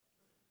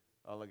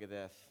Oh, look at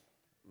this.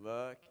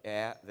 Look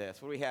at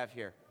this. What do we have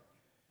here?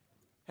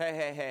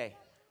 Hey.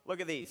 Look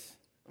at these.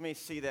 Let me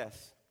see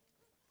this.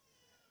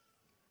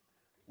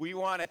 We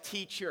want a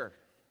teacher.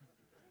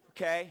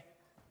 Okay?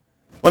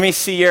 Let me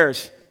see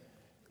yours.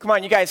 Come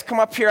on, you guys, come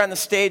up here on the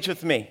stage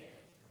with me.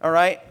 All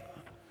right?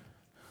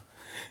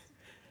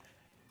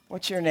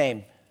 What's your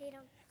name? Tatum.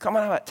 Come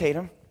on out,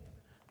 Tatum.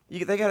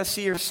 They got to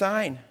see your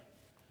sign.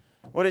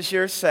 What does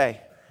yours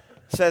say?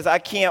 It says, I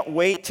can't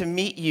wait to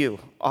meet you.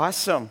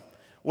 Awesome.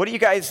 What do you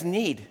guys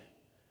need?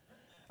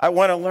 I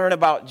want to learn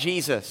about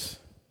Jesus.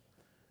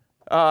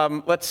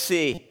 Let's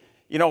see.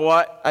 You know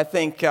what? I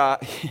think... My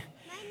name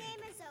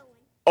is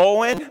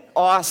Owen. Owen?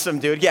 Awesome,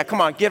 dude. Yeah,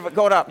 come on,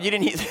 go it up. You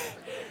didn't need...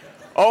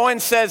 Owen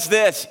says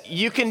this,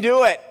 you can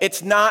do it.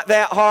 It's not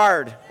that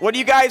hard. What do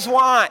you guys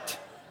want?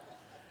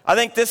 I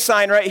think this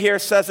sign right here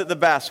says it the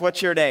best.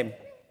 What's your name?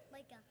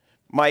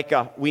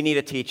 Micah. We need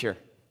a teacher.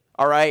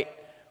 All right?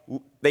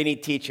 They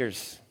need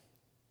teachers,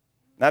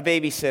 not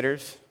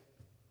babysitters.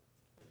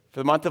 For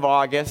the month of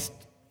August,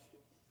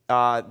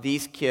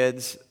 these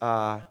kids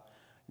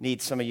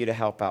need some of you to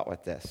help out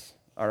with this.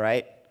 All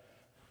right?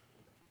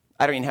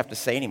 I don't even have to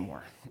say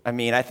anymore. I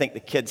mean, I think the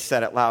kids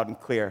said it loud and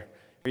clear.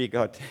 Here you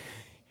go.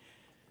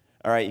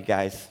 All right, you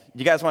guys.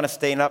 You guys want to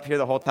stay up here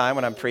the whole time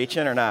when I'm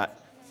preaching or not?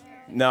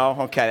 No?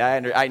 Okay,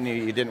 I knew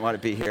you didn't want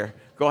to be here.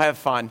 Go have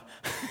fun.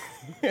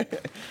 You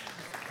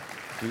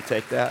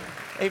take that.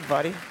 Hey,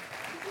 buddy.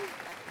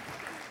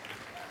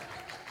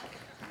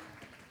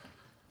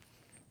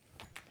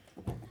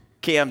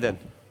 Camden,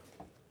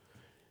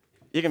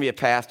 you're going to be a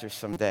pastor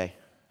someday.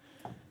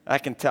 I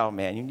can tell,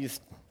 man. You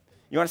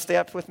want to stay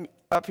up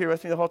here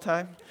with me the whole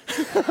time?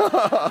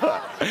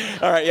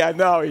 All right, yeah,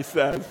 no, he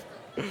says.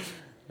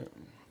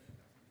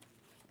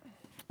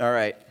 All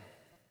right.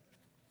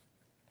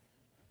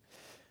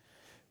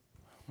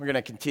 We're going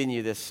to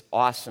continue this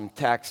awesome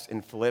text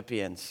in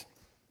Philippians.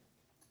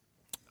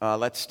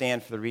 Let's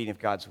stand for the reading of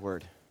God's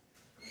Word.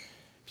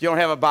 If you don't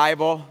have a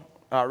Bible,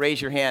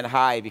 raise your hand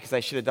high, because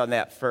I should have done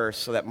that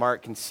first so that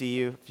Mark can see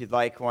you. If you'd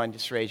like one,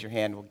 just raise your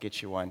hand. We'll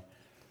get you one.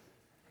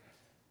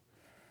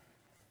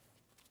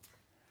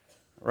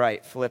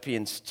 Right,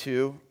 Philippians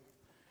 2.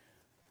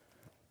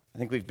 I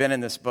think we've been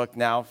in this book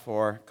now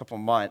for a couple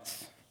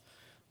months.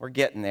 We're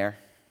getting there.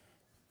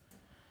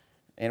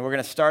 And we're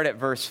going to start at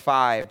verse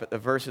 5, but the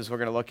verses we're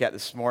going to look at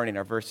this morning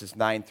are verses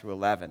 9 through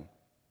 11.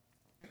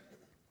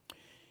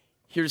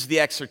 Here's the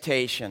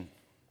exhortation.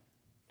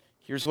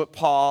 Here's what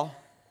Paul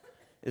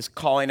is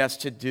calling us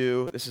to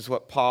do. This is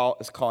what Paul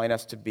is calling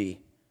us to be.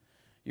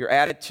 Your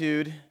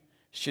attitude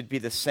should be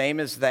the same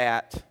as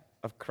that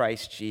of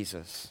Christ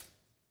Jesus.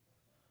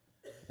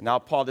 And now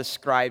Paul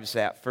describes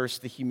that.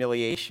 First, the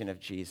humiliation of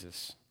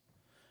Jesus,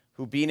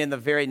 who being in the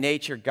very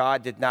nature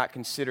God did not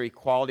consider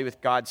equality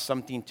with God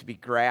something to be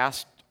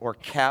grasped or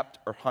kept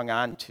or hung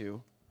on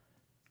to.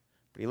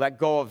 But he let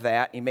go of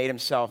that. He made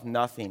himself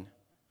nothing.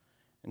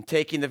 And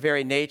taking the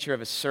very nature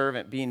of a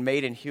servant, being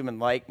made in human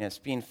likeness,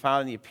 being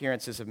found in the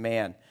appearances of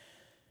man,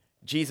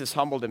 Jesus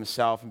humbled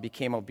himself and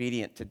became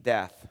obedient to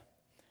death,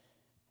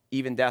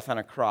 even death on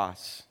a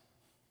cross.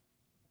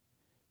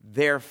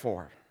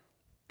 Therefore,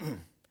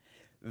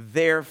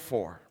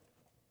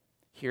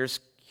 here's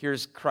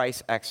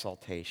Christ's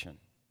exaltation.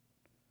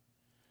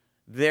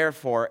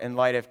 Therefore, in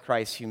light of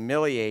Christ's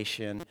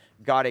humiliation,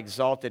 God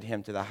exalted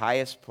him to the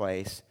highest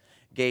place,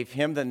 gave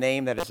him the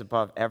name that is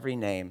above every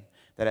name,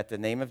 that at the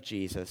name of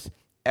Jesus,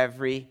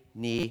 every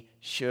knee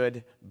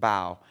should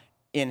bow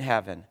in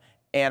heaven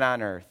and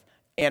on earth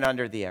and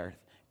under the earth,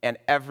 and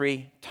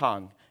every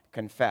tongue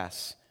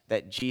confess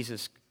that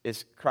Jesus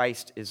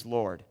Christ is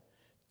Lord,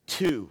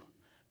 to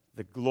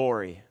the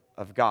glory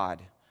of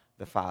God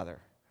the Father.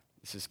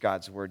 This is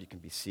God's word. You can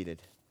be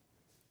seated.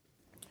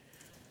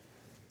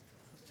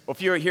 Well,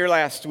 if you were here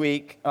last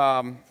week,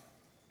 I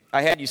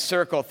had you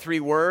circle 3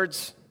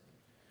 words.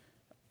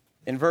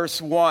 In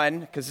verse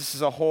 1, because this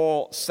is a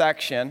whole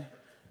section,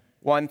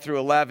 1 through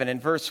 11. In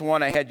verse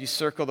 1, I had you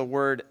circle the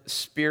word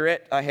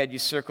Spirit. I had you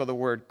circle the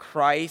word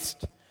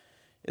Christ.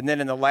 And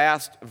then in the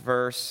last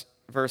verse,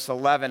 verse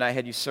 11, I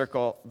had you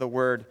circle the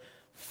word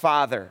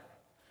Father.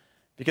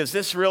 Because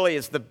this really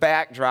is the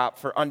backdrop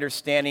for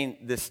understanding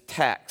this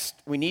text.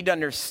 We need to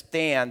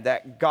understand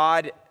that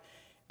God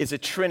is a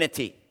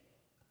Trinity.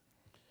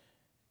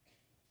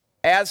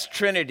 As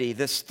Trinity,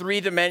 this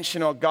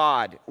 3-dimensional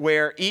God,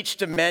 where each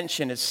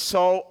dimension is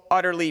so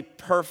utterly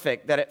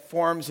perfect that it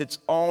forms its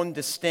own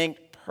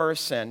distinct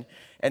person,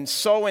 and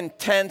so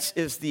intense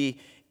is the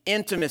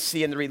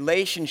intimacy and the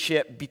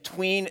relationship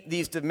between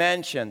these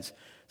dimensions,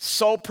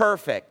 so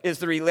perfect is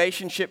the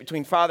relationship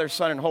between Father,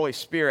 Son, and Holy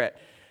Spirit,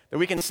 that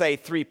we can say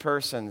 3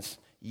 persons,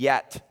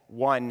 yet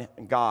one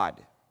God.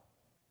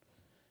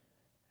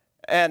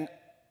 And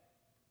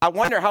I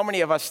wonder how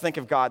many of us think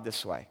of God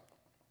this way.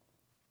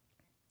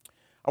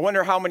 I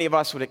wonder how many of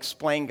us would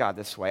explain God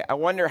this way. I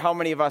wonder how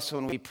many of us,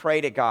 when we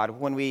pray to God,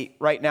 when we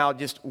right now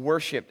just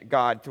worship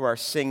God through our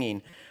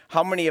singing,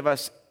 how many of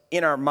us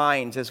in our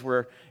minds, as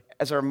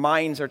our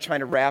minds are trying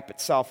to wrap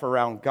itself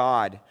around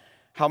God,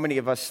 how many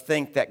of us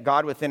think that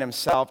God within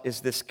himself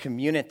is this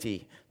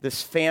community,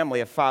 this family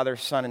of Father,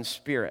 Son, and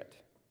Spirit?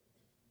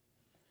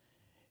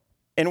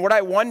 And what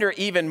I wonder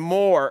even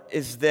more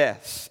is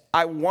this.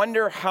 I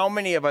wonder how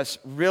many of us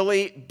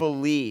really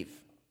believe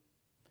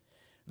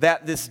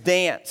that this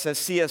dance, as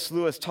C.S.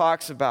 Lewis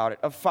talks about it,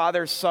 of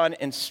Father, Son,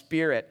 and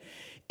Spirit,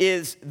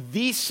 is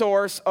the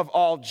source of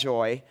all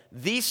joy,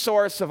 the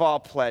source of all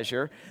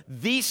pleasure,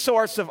 the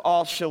source of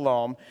all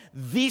shalom,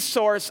 the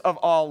source of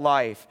all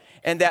life,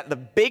 and that the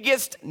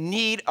biggest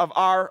need of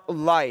our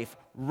life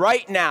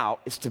right now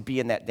is to be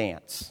in that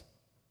dance.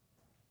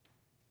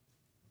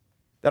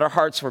 That our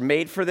hearts were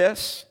made for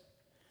this,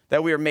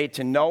 that we were made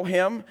to know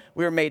him,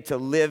 we were made to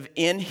live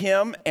in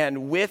him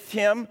and with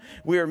him,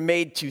 we were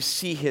made to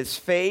see his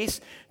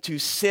face, to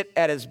sit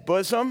at his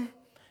bosom,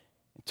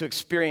 to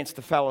experience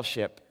the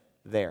fellowship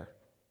there.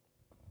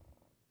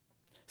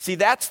 See,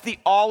 that's the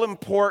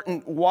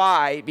all-important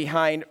why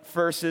behind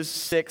verses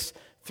 6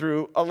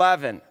 through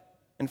 11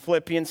 in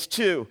Philippians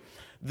 2.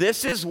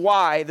 This is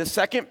why the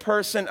second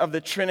person of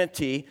the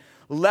Trinity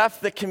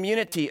left the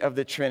community of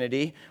the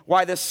Trinity,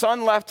 why the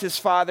Son left his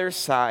Father's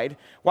side,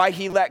 why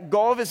he let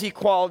go of his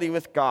equality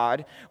with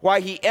God, why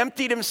he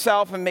emptied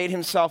himself and made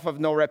himself of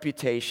no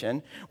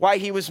reputation, why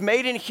he was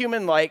made in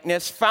human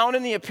likeness, found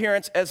in the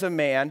appearance as a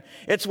man.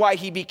 It's why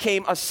he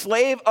became a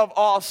slave of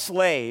all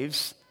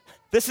slaves.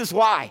 This is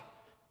why.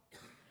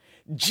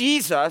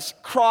 Jesus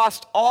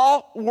crossed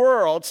all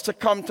worlds to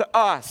come to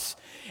us,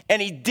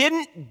 and he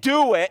didn't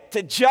do it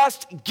to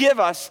just give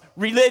us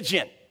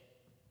religion.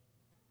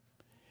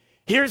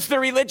 Here's the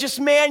religious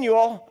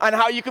manual on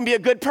how you can be a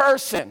good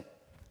person.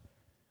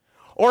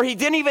 Or he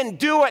didn't even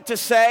do it to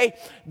say,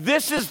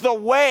 this is the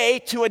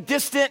way to a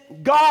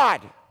distant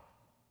God.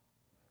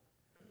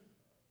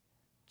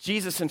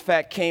 Jesus, in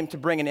fact, came to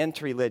bring an end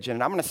to religion.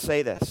 And I'm going to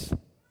say this.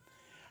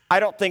 I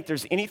don't think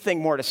there's anything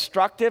more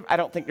destructive. I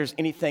don't think there's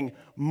anything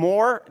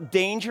more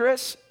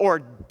dangerous or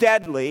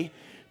deadly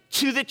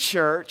to the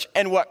church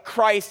and what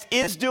Christ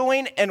is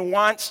doing and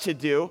wants to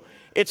do.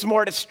 It's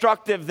more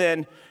destructive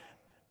than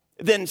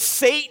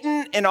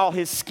Satan and all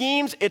his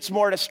schemes. It's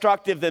more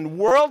destructive than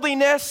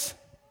worldliness.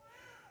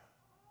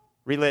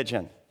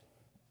 Religion.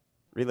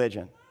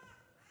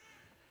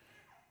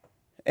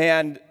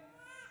 And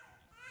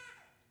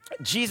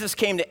Jesus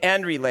came to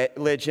end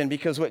religion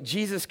because what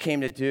Jesus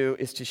came to do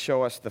is to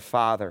show us the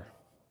Father.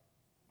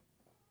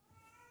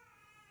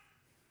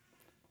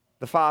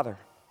 The Father.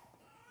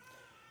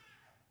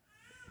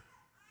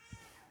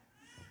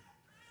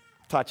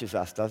 Touches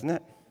us, doesn't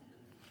it?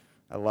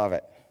 I love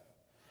it.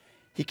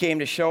 He came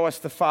to show us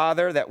the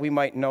Father, that we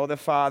might know the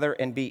Father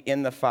and be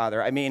in the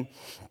Father. I mean,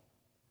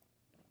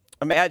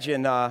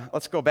 imagine,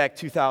 let's go back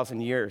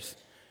 2,000 years,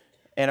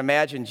 and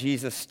imagine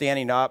Jesus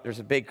standing up. There's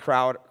a big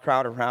crowd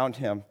around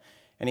him,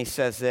 and he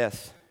says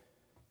this,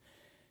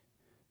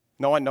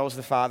 no one knows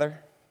the Father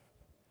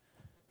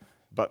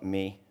but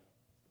me.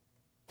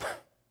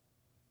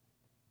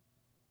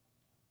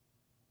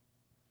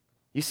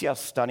 You see how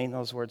stunning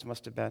those words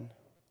must have been?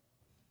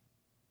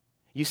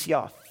 You see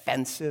how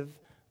offensive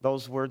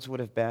those words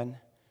would have been?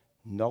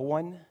 No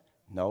one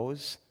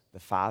knows the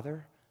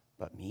Father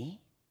but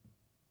me.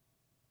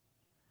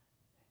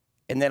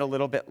 And then a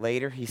little bit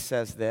later, he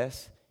says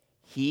this,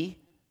 he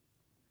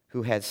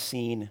who has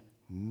seen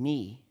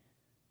me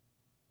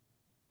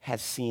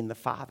has seen the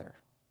Father.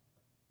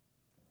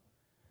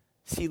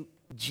 See,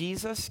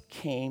 Jesus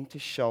came to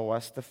show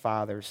us the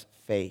Father's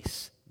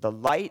face. The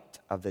light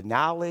of the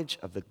knowledge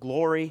of the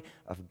glory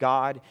of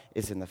God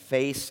is in the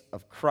face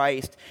of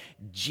Christ.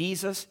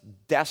 Jesus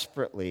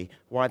desperately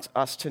wants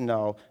us to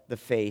know the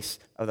face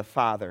of the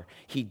Father.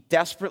 He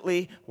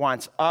desperately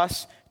wants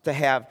us to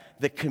have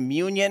the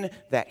communion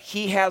that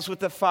he has with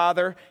the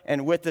Father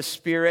and with the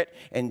Spirit.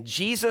 And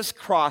Jesus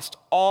crossed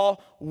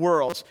all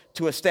worlds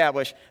to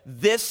establish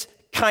this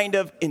kind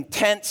of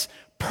intense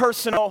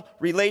personal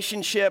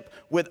relationship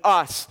with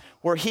us,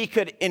 where he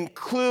could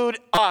include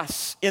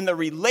us in the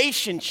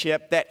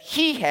relationship that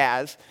he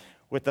has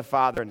with the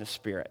Father and the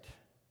Spirit.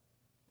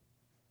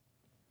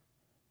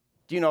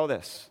 Do you know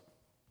this?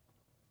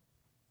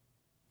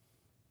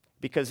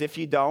 Because if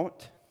you don't,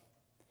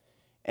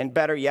 and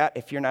better yet,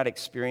 if you're not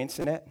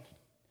experiencing it,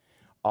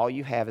 all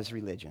you have is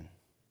religion.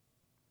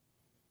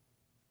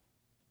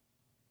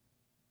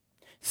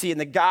 See,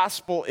 and the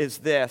gospel is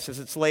this, as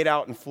it's laid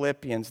out in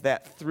Philippians,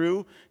 that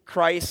through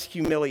Christ's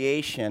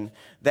humiliation,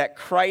 that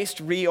Christ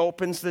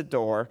reopens the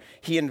door,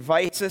 he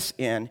invites us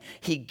in,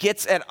 he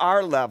gets at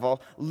our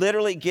level,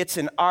 literally gets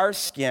in our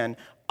skin,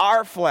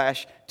 our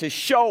flesh, to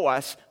show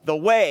us the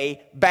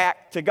way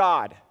back to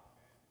God.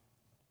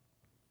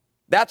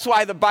 That's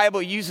why the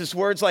Bible uses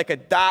words like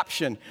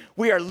adoption.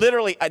 We are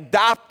literally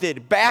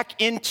adopted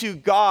back into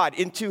God,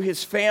 into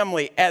his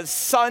family, as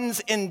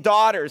sons and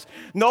daughters.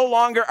 No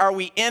longer are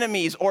we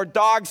enemies or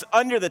dogs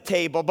under the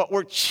table, but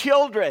we're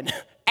children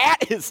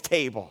at his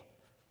table.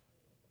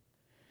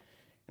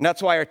 And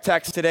that's why our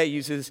text today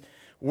uses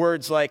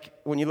words like,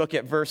 when you look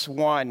at verse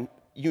 1,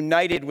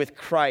 united with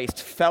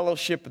Christ,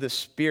 fellowship of the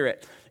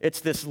Spirit.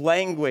 It's this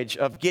language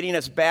of getting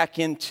us back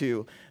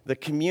into the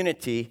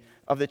community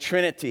of the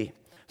Trinity.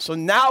 So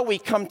now we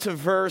come to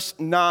verse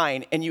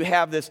 9, and you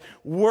have this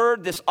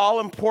word, this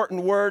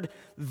all-important word,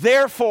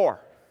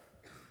 therefore.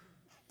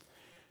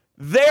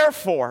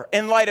 Therefore,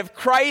 in light of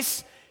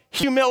Christ's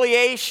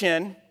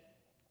humiliation,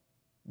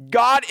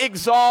 God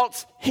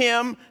exalts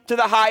him to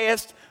the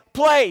highest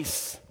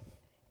place.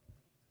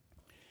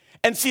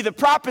 And see, the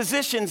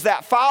propositions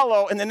that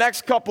follow in the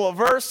next couple of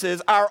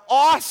verses are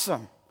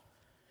awesome.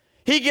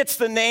 He gets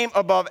the name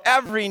above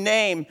every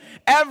name.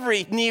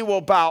 Every knee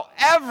will bow.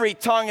 Every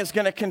tongue is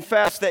going to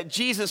confess that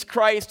Jesus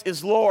Christ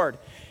is Lord.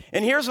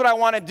 And here's what I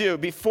want to do.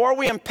 Before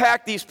we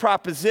unpack these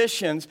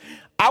propositions,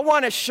 I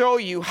want to show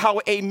you how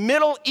a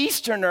Middle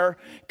Easterner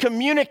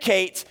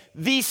communicates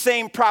these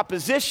same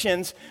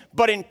propositions,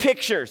 but in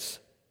pictures.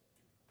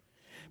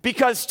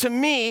 Because to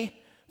me,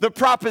 the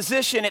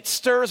proposition, it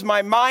stirs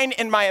my mind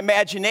and my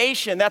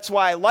imagination. That's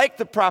why I like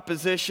the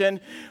proposition.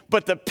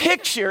 But the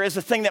picture is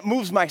the thing that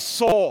moves my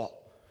soul.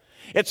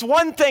 It's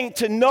one thing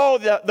to know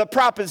the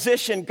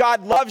proposition,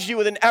 God loves you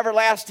with an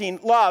everlasting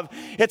love.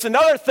 It's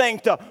another thing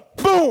to,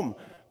 boom,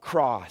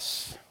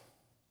 cross.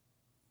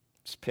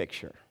 It's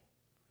picture.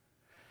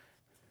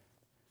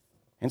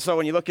 And so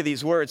when you look at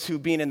these words, who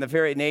being in the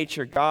very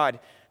nature God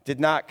did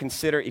not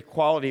consider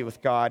equality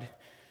with God,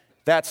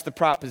 that's the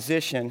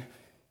proposition.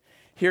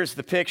 Here's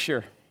the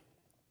picture.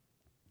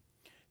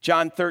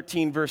 John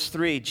 13, verse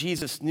 3,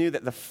 Jesus knew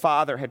that the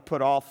Father had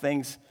put all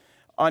things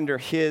under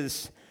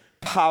his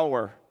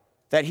power,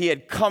 that he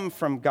had come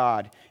from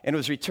God and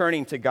was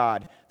returning to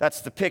God.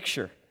 That's the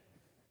picture.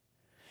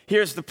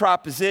 Here's the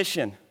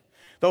proposition.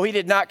 Though he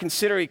did not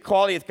consider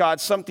equality with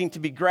God something to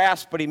be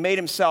grasped, but he made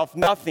himself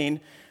nothing.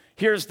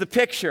 Here's the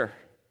picture.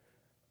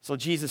 So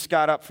Jesus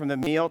got up from the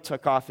meal,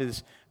 took off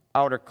his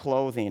outer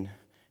clothing,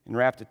 and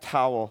wrapped a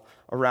towel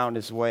around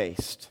his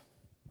waist.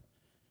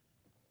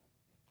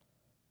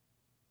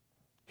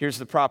 Here's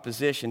the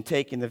proposition.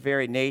 Taking the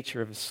very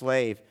nature of a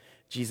slave,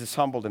 Jesus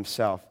humbled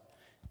himself.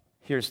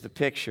 Here's the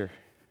picture.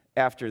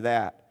 After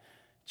that,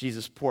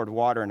 Jesus poured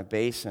water in a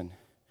basin,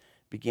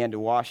 began to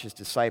wash his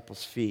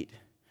disciples' feet,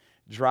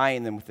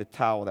 drying them with the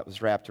towel that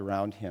was wrapped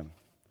around him.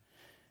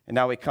 And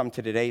now we come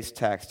to today's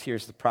text.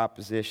 Here's the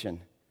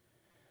proposition.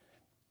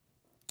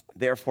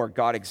 Therefore,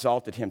 God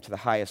exalted him to the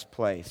highest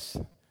place.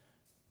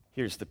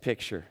 Here's the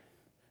picture.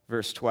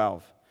 Verse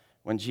 12.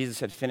 When Jesus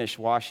had finished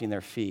washing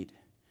their feet,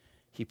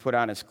 he put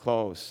on his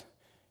clothes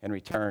and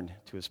returned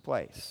to his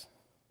place.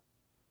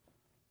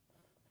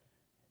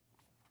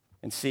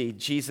 And see,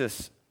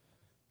 Jesus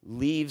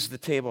leaves the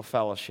table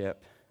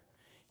fellowship,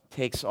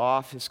 takes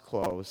off his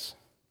clothes,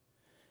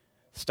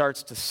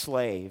 starts to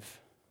slave,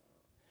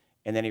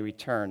 and then he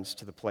returns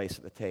to the place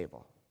at the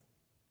table.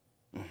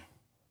 And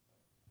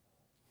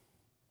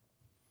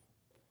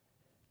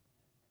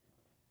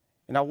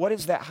now, what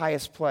is that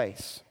highest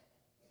place?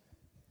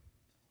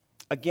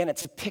 Again,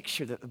 it's a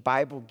picture that the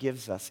Bible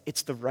gives us.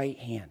 It's the right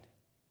hand.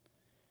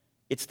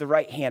 It's the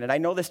right hand. And I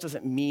know this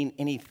doesn't mean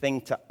anything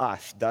to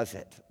us, does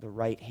it? The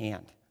right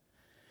hand.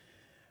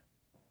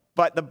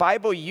 But the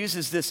Bible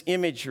uses this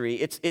imagery.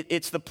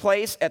 It's the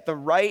place at the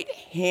right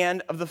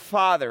hand of the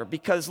Father.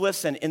 Because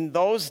listen, in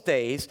those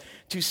days,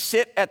 to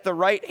sit at the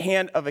right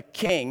hand of a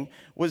king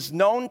was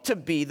known to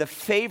be the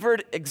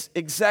favored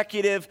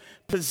executive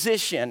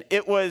position.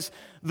 It was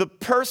the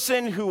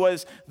person who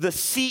was the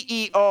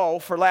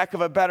CEO, for lack of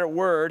a better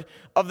word,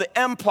 of the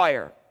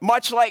empire.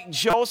 Much like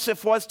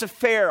Joseph was to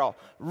Pharaoh.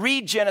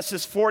 Read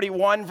Genesis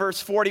 41, verse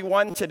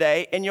 41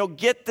 today, and you'll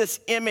get this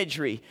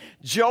imagery.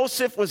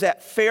 Joseph was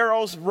at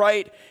Pharaoh's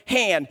right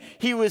hand.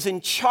 He was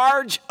in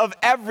charge of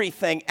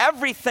everything.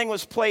 Everything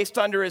was placed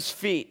under his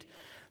feet.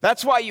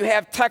 That's why you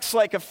have texts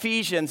like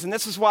Ephesians, and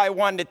this is why I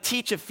wanted to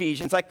teach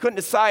Ephesians. I couldn't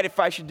decide if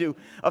I should do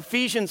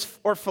Ephesians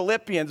or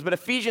Philippians, but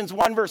Ephesians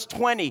 1, verse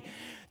 20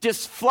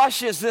 just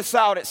flushes this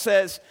out. It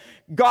says,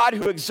 God,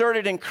 who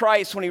exerted in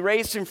Christ when he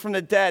raised him from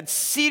the dead,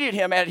 seated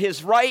him at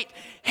his right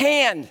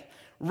hand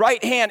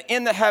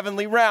in the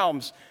heavenly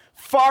realms,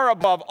 far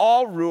above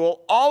all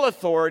rule, all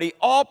authority,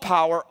 all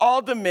power,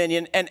 all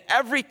dominion, and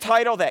every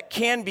title that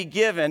can be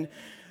given,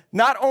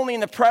 not only in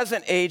the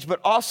present age,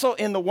 but also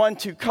in the one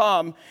to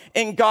come.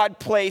 And God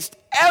placed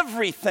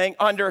everything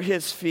under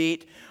his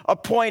feet,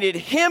 appointed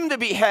him to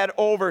be head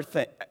over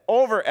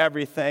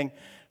everything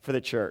for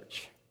the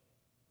church.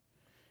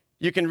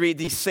 You can read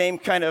these same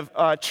kind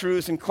of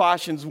truths in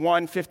Colossians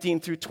 1,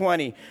 15 through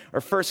 20, or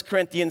 1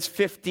 Corinthians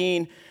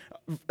 15,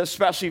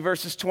 especially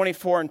verses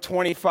 24 and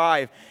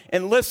 25.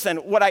 And listen,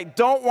 what I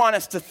don't want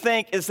us to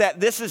think is that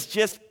this is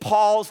just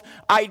Paul's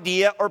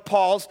idea or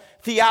Paul's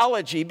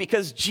theology,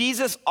 because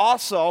Jesus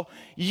also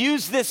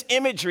used this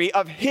imagery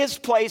of his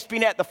place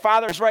being at the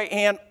Father's right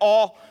hand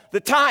all the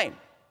time.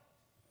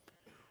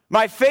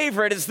 My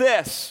favorite is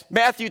this,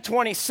 Matthew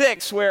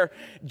 26, where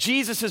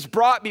Jesus is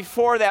brought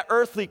before that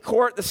earthly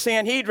court, the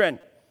Sanhedrin.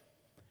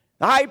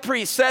 The high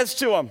priest says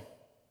to him,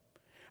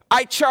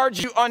 I charge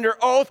you under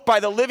oath by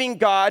the living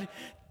God,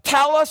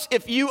 tell us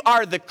if you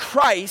are the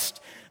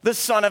Christ, the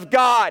Son of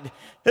God.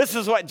 This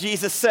is what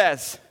Jesus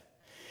says.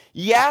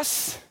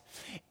 Yes,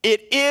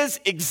 It is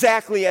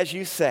exactly as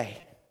you say.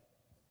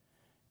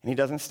 And he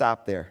doesn't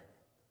stop there.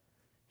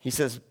 He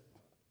says,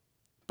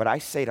 but I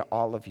say to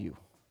all of you,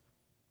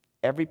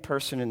 every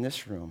person in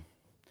this room,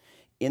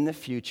 in the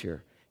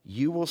future,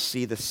 you will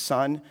see the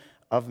Son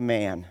of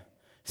Man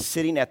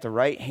sitting at the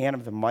right hand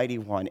of the Mighty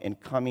One and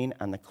coming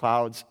on the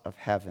clouds of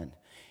heaven.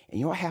 And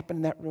you know what happened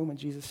in that room when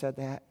Jesus said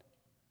that?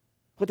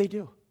 What'd they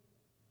do?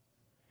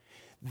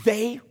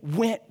 They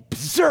went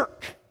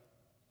berserk.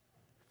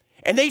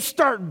 And they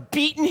started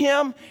beating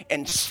him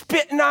and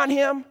spitting on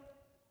him.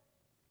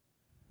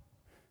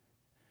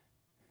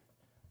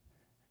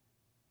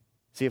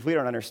 See, if we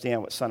don't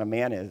understand what Son of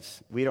Man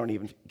is, we don't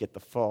even get the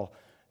full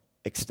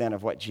extent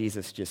of what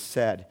Jesus just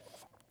said.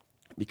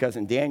 Because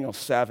in Daniel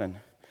 7,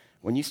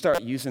 when you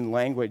start using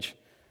language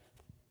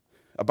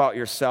about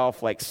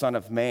yourself like Son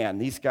of Man,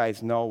 these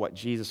guys know what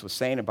Jesus was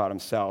saying about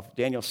himself.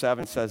 Daniel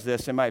 7 says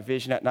this, in my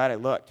vision at night I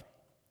looked.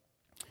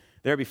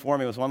 There before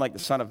me was one like the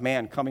Son of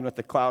Man coming with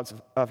the clouds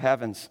of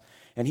heavens.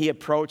 And he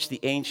approached the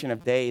Ancient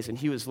of Days, and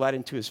he was led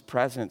into his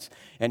presence.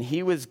 And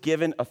he was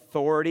given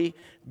authority,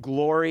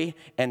 glory,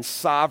 and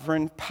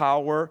sovereign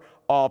power.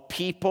 All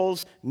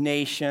peoples,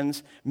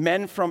 nations,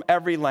 men from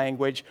every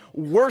language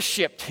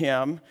worshiped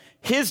him.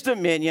 His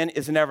dominion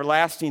is an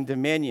everlasting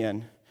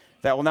dominion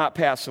that will not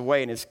pass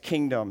away, and his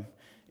kingdom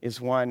is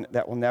one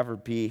that will never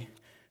be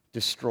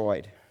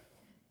destroyed.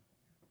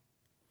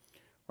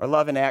 I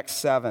love in Acts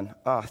 7.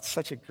 Oh, it's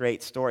such a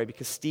great story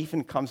because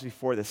Stephen comes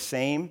before the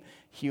same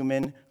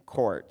human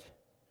court.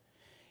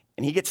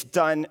 And he gets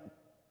done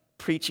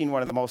preaching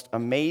one of the most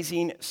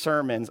amazing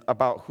sermons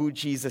about who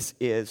Jesus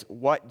is,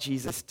 what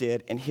Jesus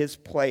did, and his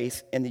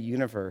place in the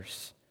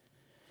universe.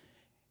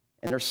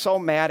 And they're so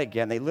mad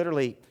again, they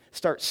literally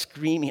start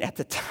screaming at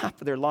the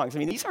top of their lungs. I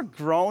mean, these are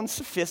grown,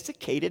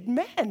 sophisticated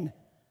men. And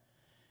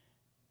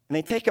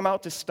they take him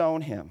out to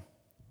stone him.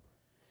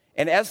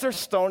 And as they're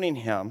stoning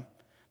him,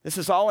 this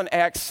is all in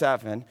Acts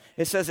 7.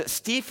 It says that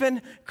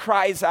Stephen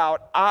cries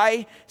out,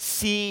 I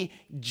see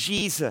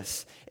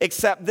Jesus.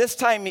 Except this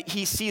time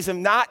he sees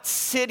him not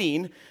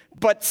sitting,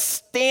 but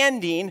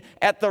standing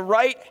at the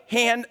right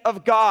hand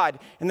of God.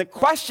 And the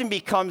question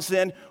becomes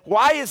then,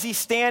 why is he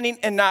standing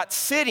and not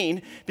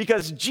sitting?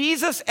 Because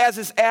Jesus, as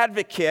his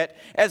advocate,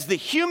 as the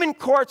human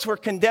courts were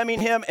condemning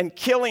him and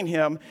killing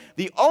him,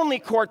 the only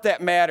court that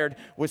mattered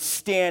was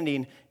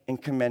standing and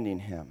commending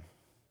him.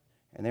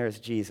 And there is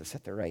Jesus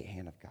at the right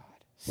hand of God,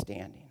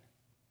 standing.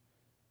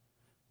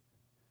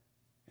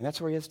 And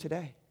that's where he is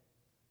today.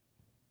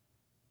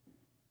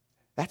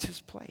 That's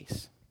his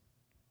place.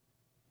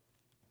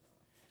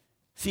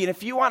 See, and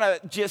if you want to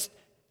just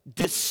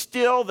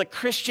distill the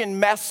Christian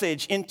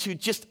message into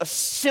just a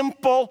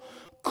simple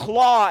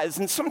clause,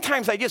 and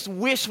sometimes I just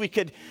wish we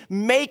could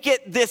make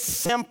it this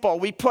simple.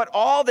 We put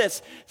all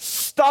this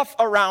stuff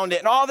around it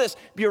and all this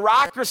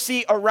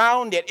bureaucracy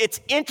around it. It's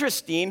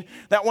interesting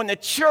that when the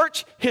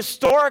church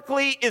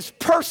historically is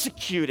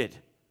persecuted,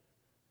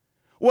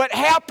 what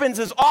happens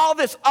is all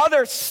this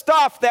other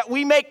stuff that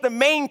we make the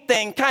main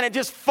thing kind of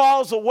just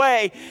falls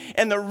away,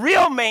 and the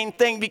real main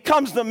thing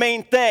becomes the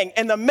main thing.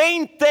 And the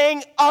main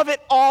thing of it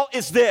all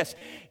is this: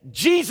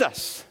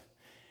 Jesus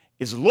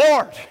is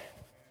Lord.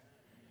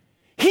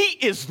 He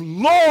is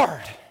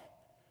Lord.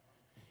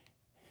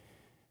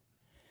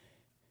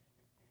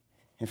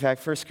 In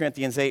fact, 1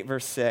 Corinthians 8,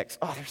 verse 6.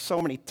 Oh, there's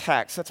so many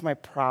texts. That's my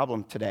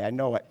problem today. I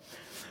know it.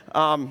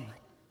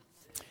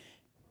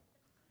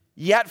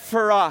 Yet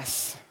for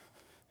us,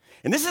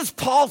 and this is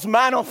Paul's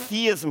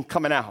monotheism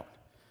coming out.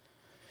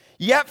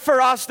 Yet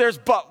for us, there's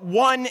but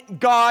one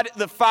God,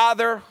 the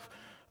Father,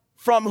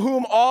 from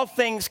whom all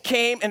things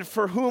came and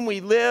for whom we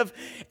live.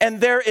 And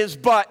there is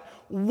but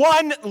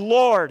one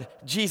Lord,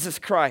 Jesus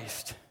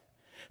Christ,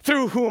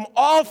 through whom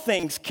all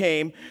things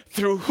came,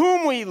 through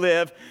whom we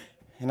live.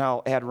 And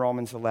I'll add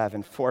Romans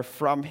 11. For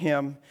from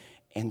him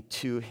and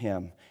to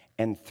him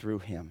and through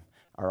him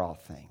are all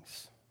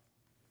things.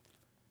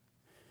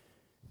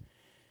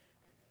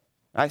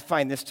 I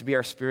find this to be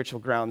our spiritual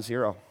ground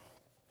zero.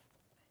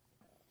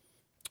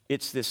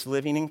 It's this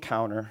living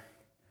encounter,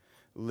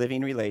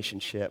 living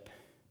relationship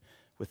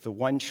with the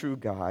one true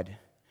God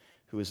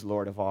who is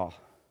Lord of all.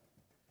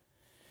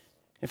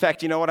 In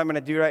fact, you know what I'm going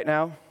to do right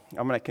now?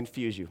 I'm going to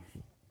confuse you.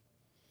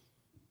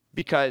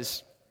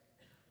 Because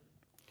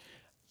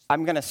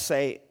I'm going to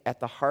say at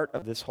the heart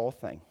of this whole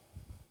thing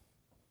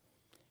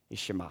is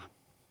Shema.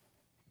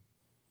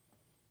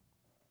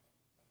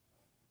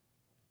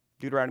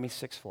 Deuteronomy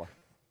 6:4.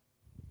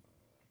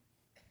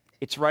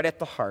 It's right at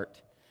the heart.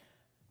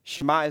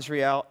 Shema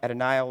Israel,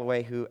 Adonai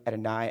Eloheinu,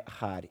 Adonai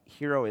Echad.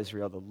 Hear, O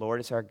Israel, the Lord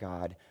is our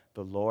God.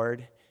 The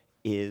Lord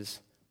is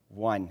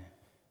one.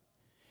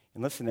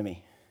 And listen to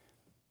me.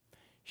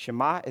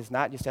 Shema is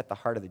not just at the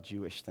heart of the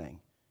Jewish thing.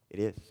 It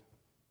is.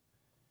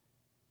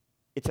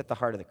 It's at the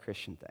heart of the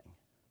Christian thing.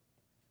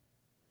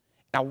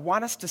 I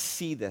want us to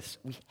see this.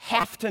 We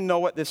have to know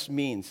what this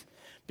means.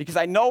 Because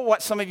I know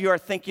what some of you are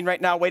thinking right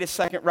now. Wait a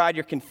second, Rod,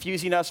 you're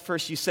confusing us.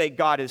 First you say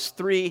God is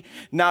 3.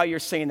 Now you're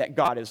saying that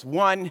God is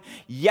 1.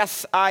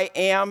 Yes, I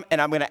am,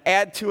 and I'm going to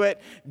add to it.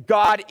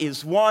 God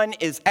is 1,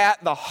 is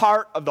at the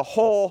heart of the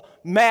whole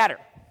matter.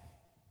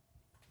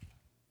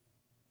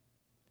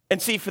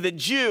 And see, for the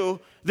Jew,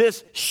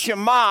 this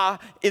Shema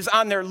is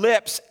on their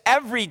lips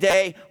every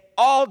day,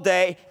 all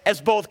day,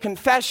 as both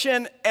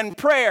confession and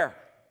prayer.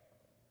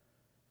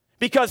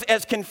 Because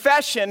as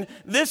confession,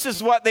 this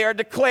is what they are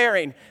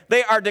declaring.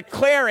 They are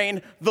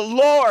declaring the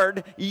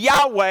Lord,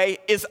 Yahweh,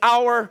 is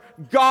our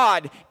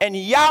God. And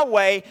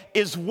Yahweh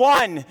is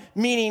 1,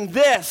 meaning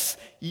this,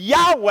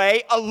 Yahweh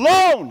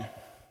alone.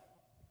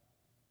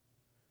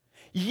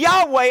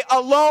 Yahweh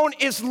alone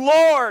is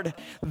Lord.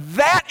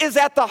 That is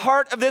at the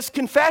heart of this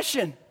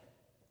confession.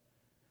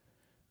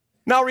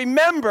 Now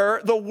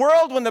remember, the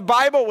world when the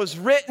Bible was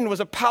written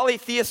was a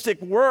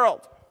polytheistic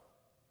world.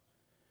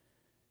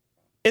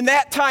 In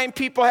that time,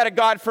 people had a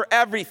God for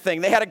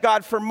everything. They had a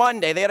God for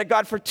Monday. They had a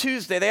God for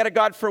Tuesday. They had a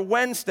God for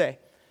Wednesday.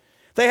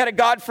 They had a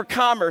God for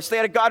commerce. They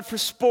had a God for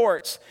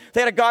sports. They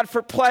had a God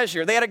for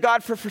pleasure. They had a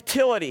God for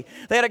fertility.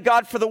 They had a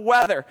God for the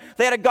weather.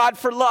 They had a God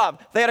for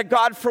love. They had a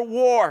God for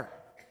war.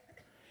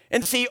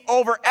 And see,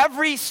 over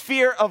every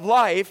sphere of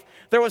life,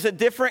 there was a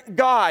different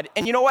God.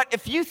 And you know what?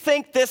 If you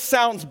think this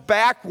sounds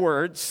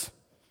backwards,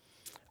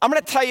 I'm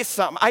going to tell you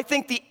something. I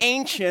think the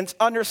ancients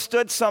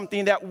understood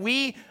something that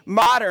we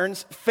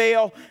moderns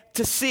fail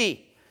to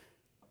see.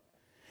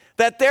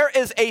 That there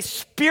is a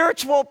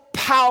spiritual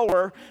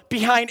power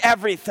behind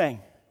everything.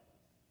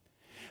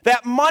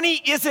 That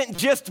money isn't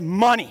just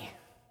money,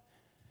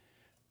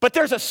 but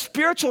there's a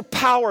spiritual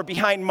power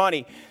behind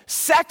money.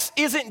 Sex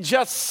isn't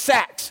just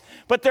sex,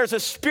 but there's a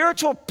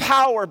spiritual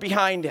power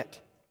behind it.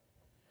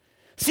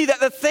 See, that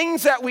the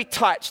things that we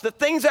touch, the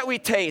things that we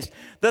taste,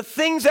 the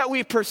things that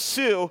we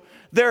pursue,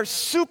 they're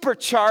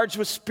supercharged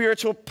with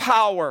spiritual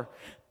power.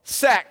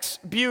 Sex,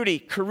 beauty,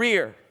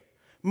 career,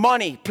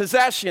 money,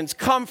 possessions,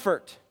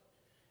 comfort,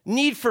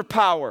 need for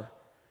power,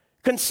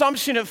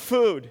 consumption of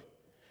food,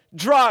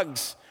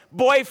 drugs,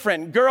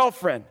 boyfriend,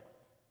 girlfriend,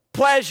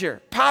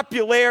 pleasure,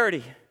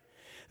 popularity.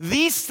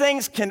 These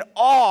things can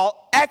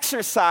all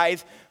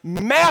exercise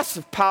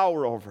massive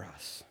power over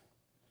us.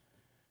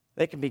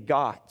 They can be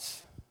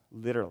gods,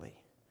 literally,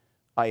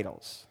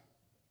 idols.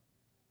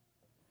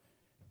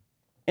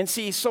 And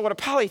see, so what a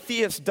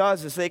polytheist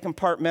does is they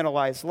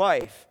compartmentalize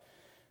life.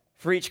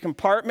 For each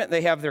compartment,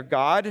 they have their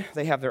God,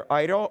 they have their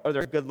idol, or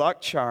their good luck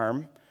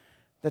charm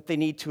that they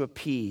need to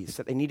appease,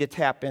 that they need to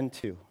tap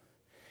into.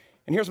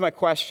 And here's my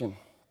question.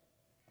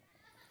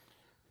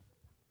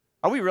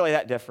 Are we really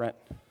that different?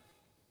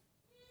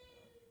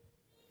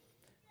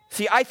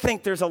 See, I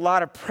think there's a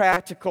lot of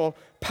practical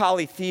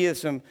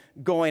polytheism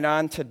going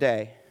on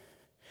today.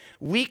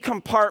 We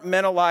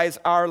compartmentalize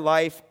our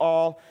life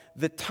all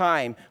the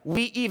time.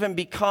 We even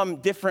become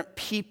different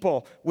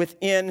people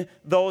within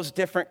those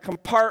different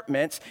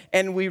compartments,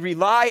 and we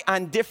rely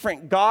on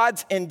different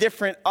gods and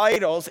different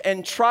idols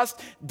and trust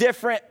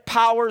different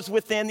powers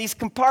within these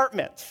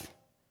compartments.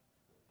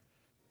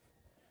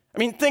 I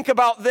mean, think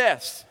about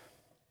this.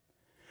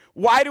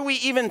 Why do we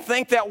even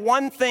think that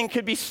one thing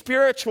could be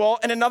spiritual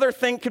and another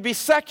thing could be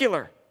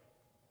secular?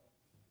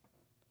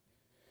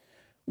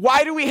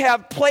 Why do we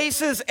have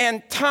places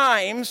and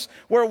times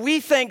where we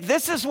think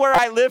this is where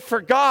I live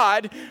for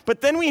God,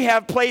 but then we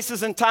have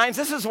places and times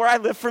this is where I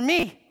live for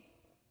me?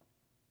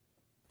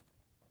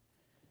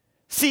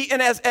 See,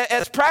 and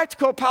as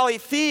practical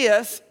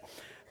polytheists,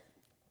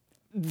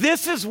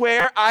 this is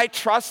where I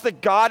trust the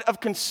God of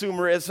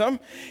consumerism.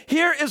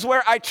 Here is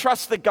where I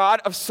trust the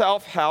God of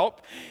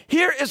self-help.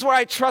 Here is where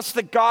I trust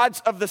the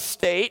gods of the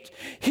state.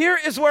 Here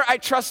is where I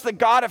trust the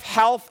God of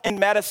health and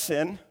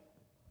medicine.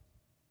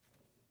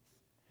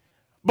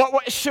 But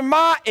what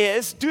Shema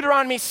is,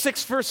 Deuteronomy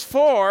 6 verse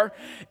 4,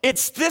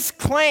 it's this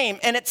claim,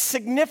 and it's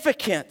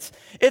significant.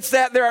 It's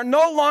that there are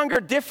no longer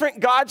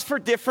different gods for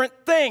different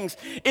things.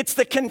 It's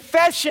the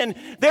confession,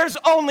 there's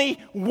only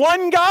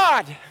one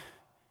God.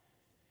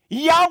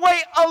 Yahweh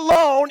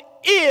alone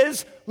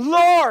is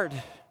Lord.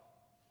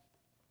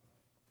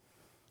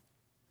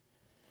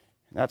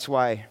 That's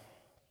why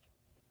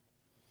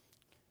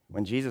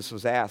when Jesus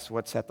was asked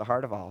what's at the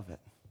heart of all of it,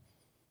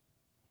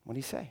 what did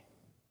he say?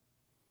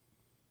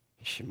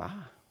 Shema.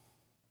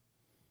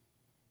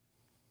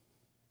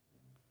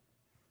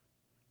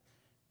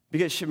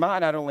 Because Shema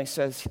not only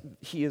says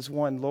he is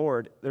one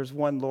Lord, there's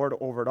one Lord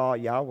over it all,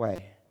 Yahweh,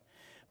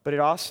 but it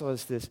also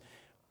is this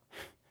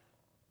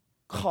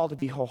call to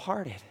be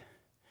wholehearted.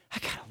 I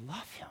gotta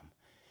love him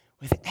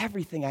with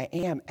everything I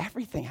am,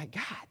 everything I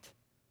got.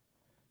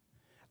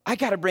 I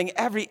got to bring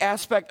every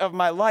aspect of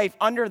my life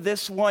under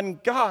this one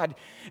God.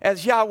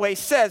 As Yahweh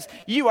says,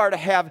 you are to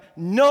have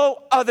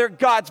no other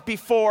gods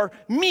before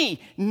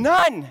me.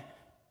 None.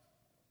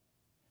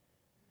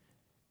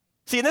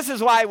 See, and this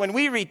is why when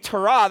we read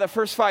Torah, the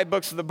first 5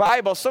 books of the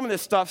Bible, some of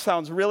this stuff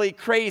sounds really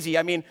crazy.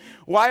 I mean,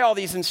 why all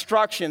these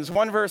instructions?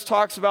 One verse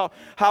talks about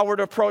how we're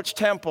to approach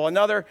temple.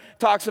 Another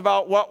talks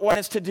about what one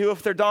is to do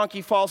if their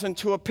donkey falls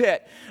into a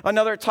pit.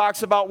 Another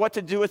talks about what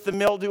to do with the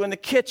mildew in the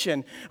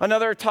kitchen.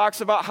 Another talks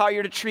about how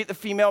you're to treat the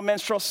female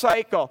menstrual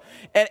cycle.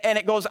 And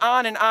it goes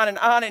on and on and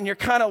on, and you're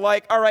kind of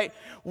like, all right,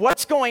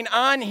 what's going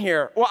on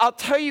here? Well, I'll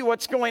tell you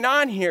what's going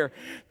on here.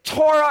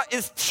 Torah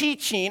is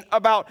teaching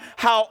about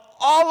how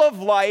all of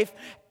life,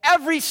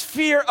 every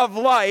sphere of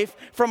life,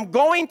 from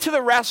going to the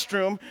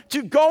restroom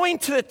to going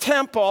to the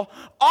temple,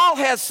 all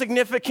has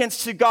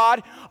significance to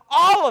God.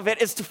 All of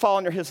it is to fall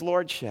under his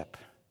lordship.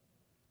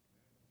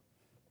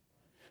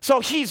 So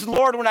he's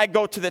Lord when I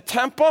go to the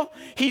temple.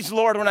 He's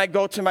Lord when I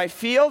go to my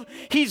field.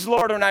 He's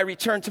Lord when I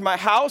return to my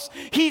house.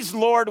 He's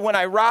Lord when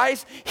I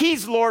rise.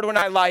 He's Lord when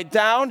I lie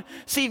down.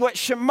 See, what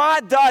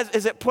Shema does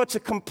is it puts a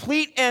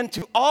complete end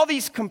to all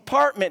these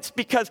compartments,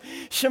 because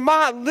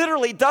Shema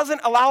literally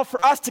doesn't allow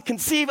for us to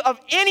conceive of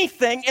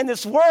anything in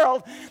this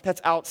world that's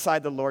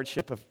outside the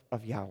lordship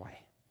of Yahweh.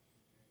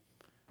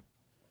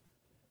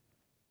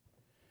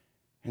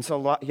 And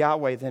so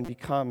Yahweh then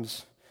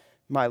becomes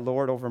my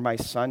Lord over my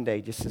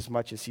Sunday just as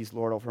much as he's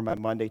Lord over my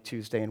Monday,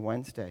 Tuesday, and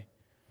Wednesday.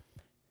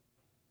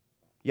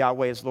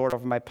 Yahweh is Lord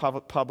over my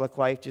public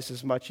life just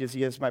as much as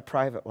he is my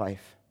private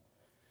life.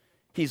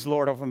 He's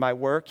Lord over my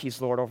work.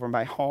 He's Lord over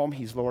my home.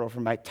 He's Lord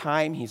over my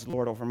time. He's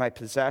Lord over my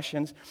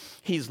possessions.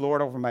 He's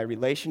Lord over my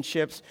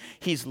relationships.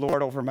 He's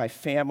Lord over my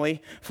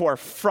family. For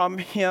from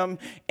him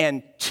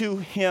and to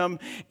him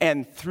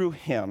and through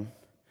him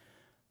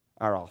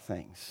are all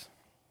things.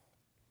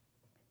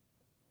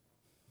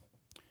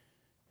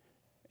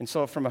 And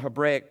so from a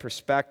Hebraic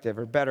perspective,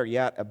 or better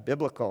yet, a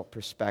biblical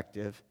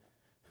perspective,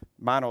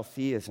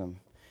 monotheism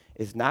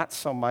is not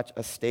so much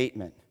a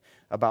statement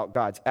about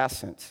God's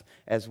essence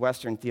as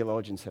Western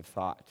theologians have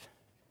thought,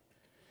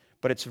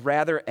 but it's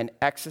rather an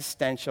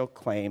existential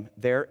claim.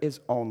 There is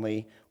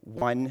only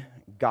one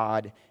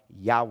God,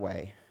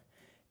 Yahweh,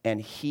 and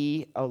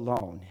he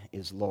alone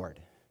is Lord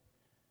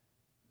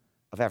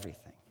of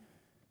everything,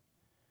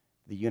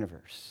 the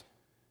universe,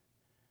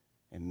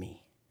 and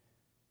me.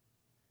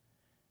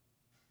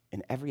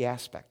 In every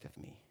aspect of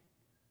me.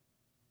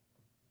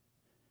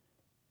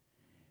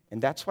 And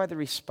that's why the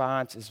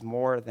response is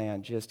more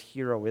than just,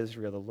 "Hear, O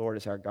Israel, the Lord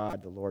is our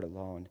God, the Lord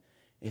alone."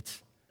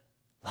 It's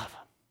love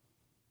him.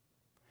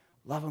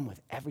 Love him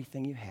with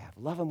everything you have.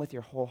 Love him with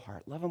your whole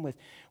heart. Love him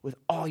with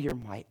all your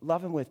might.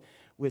 Love him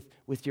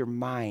with your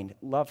mind.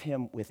 Love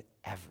him with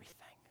everything.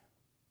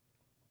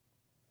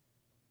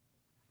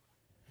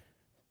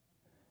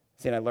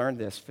 See, and I learned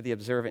this. For the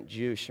observant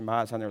Jew,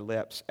 Shema is on their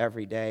lips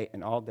every day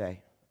and all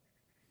day.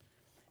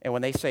 And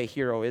when they say,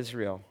 "Hear, O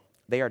Israel,"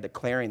 they are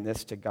declaring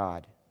this to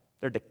God.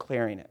 They're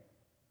declaring it.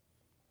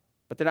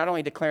 But they're not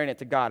only declaring it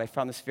to God. I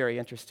found this very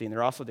interesting.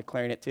 They're also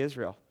declaring it to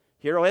Israel.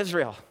 "Hear, O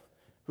Israel."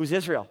 Who's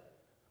Israel?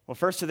 Well,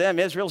 first to them,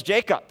 Israel's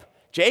Jacob.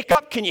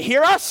 "Jacob, can you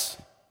hear us?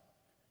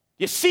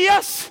 You see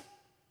us?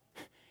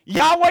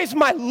 Yahweh's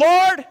my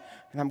Lord,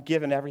 and I'm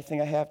giving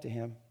everything I have to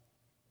him."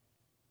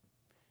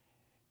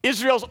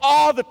 Israel's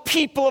all the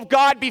people of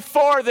God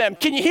before them.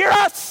 "Can you hear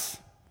us?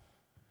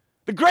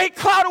 The great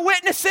cloud of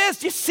witnesses,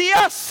 do you see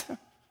us?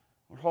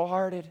 We're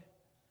wholehearted."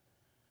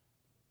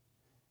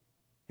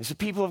 It's the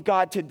people of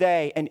God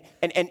today,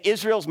 and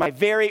Israel's my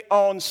very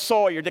own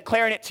soul. You're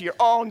declaring it to your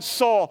own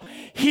soul.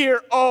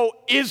 "Hear,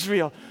 O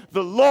Israel,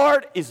 the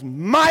Lord is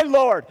my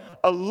Lord.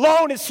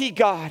 Alone is he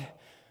God.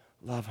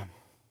 Love him,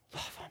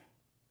 love him."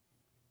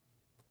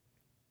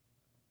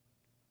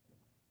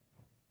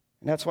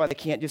 And that's why they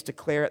can't just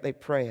declare it, they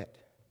pray it.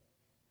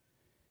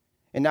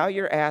 And now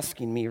you're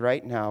asking me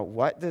right now,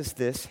 what does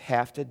this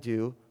have to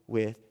do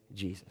with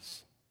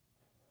Jesus?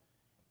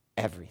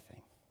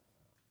 Everything.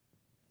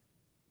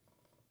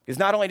 Because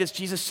not only does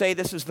Jesus say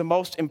this is the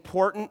most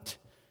important,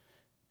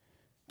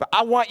 but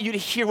I want you to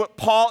hear what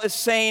Paul is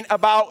saying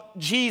about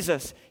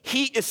Jesus.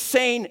 He is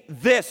saying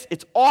this.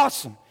 It's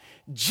awesome.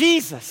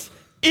 Jesus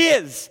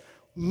is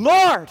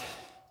Lord.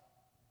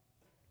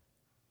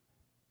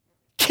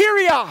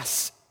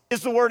 Kyrios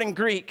is the word in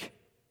Greek.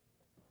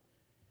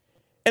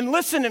 And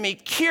listen to me,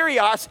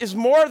 Kyrios is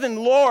more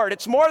than Lord.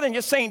 It's more than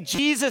just saying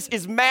Jesus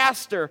is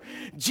master.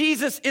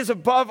 Jesus is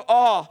above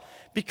all.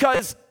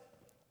 Because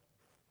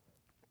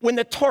when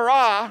the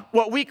Torah,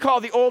 what we call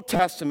the Old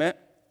Testament,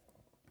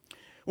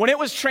 when it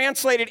was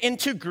translated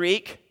into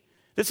Greek,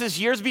 this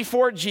is years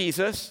before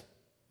Jesus,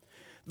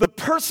 the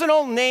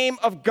personal name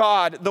of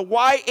God, the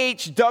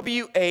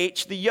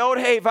YHWH, the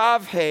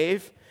Yod-Heh-Vav-Heh,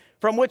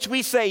 from which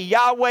we say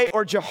Yahweh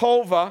or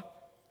Jehovah,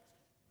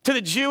 to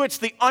the Jew, it's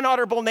the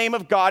unutterable name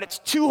of God. It's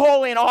too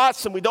holy and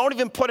awesome. We don't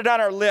even put it on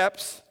our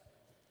lips.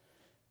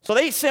 So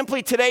they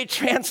simply today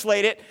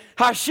translate it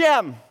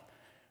Hashem,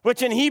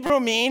 which in Hebrew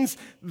means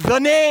the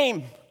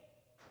name.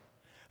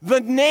 The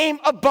name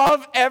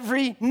above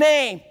every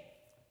name.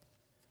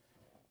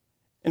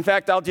 In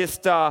fact, I'll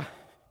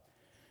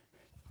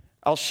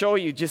show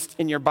you just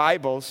in your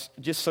Bibles,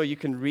 just so you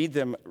can read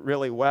them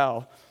really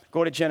well.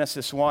 Go to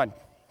Genesis 1.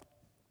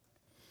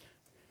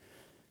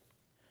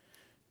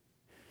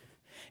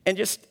 and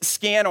just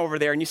scan over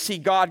there, and you see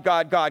God,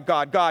 God, God,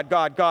 God, God,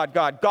 God, God,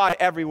 God, God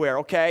everywhere,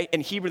 okay?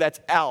 In Hebrew, that's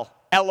El,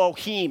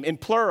 Elohim, in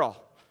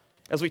plural,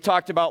 as we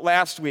talked about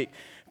last week.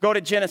 Go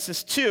to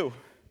Genesis 2.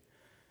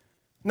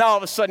 Now, all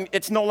of a sudden,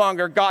 it's no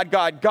longer God,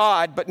 God,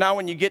 God, but now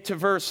when you get to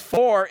verse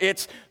 4,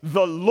 it's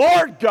the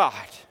Lord God.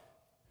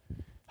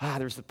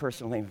 There's the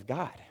personal name of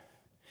God.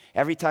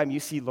 Every time you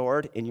see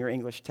Lord in your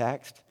English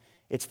text,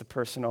 it's the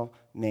personal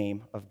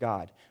name of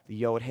God. The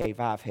Yod, He,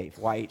 Vav, He,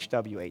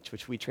 YHWH,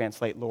 which we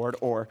translate Lord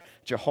or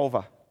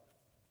Jehovah.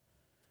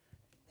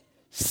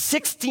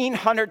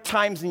 1,600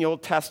 times in the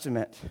Old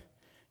Testament,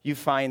 you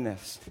find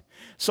this.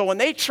 So when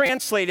they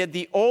translated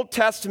the Old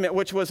Testament,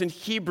 which was in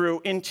Hebrew,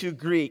 into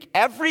Greek,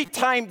 every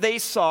time they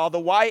saw the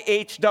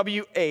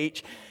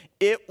YHWH,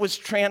 it was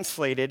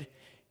translated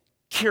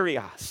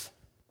Kyrios.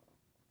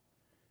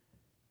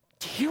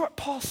 Do you hear what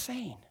Paul's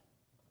saying?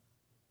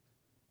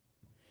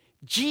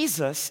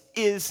 Jesus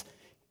is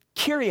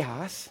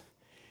Kyrios.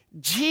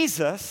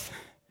 Jesus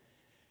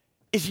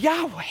is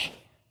Yahweh.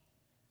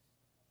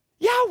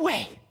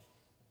 Yahweh.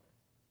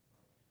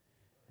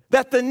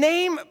 That the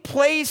name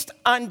placed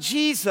on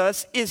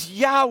Jesus is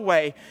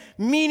Yahweh,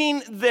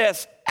 meaning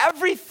this: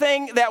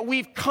 everything that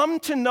we've come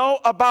to know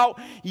about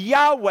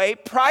Yahweh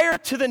prior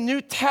to the New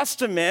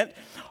Testament,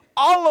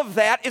 all of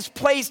that is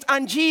placed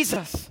on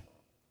Jesus.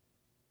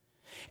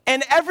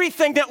 And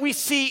everything that we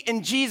see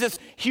in Jesus'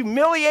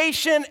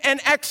 humiliation and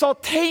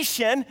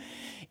exaltation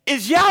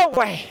is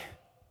Yahweh.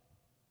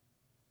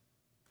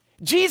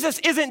 Jesus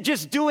isn't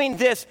just doing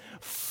this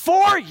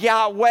for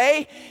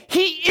Yahweh,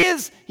 he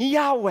is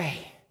Yahweh.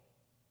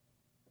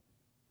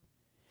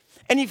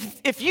 And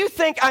if you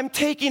think I'm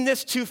taking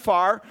this too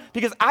far,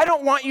 because I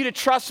don't want you to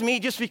trust me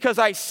just because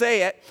I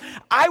say it,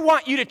 I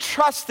want you to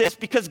trust this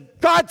because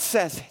God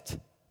says it.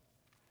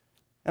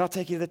 And I'll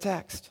take you to the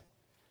text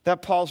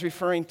that Paul's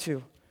referring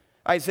to,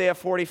 Isaiah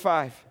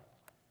 45.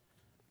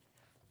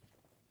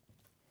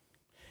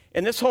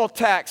 In this whole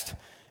text,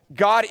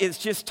 God is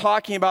just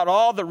talking about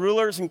all the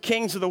rulers and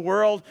kings of the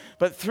world,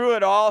 but through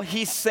it all,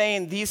 he's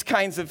saying these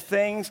kinds of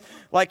things.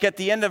 Like at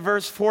the end of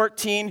verse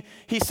 14,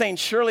 he's saying,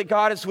 surely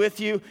God is with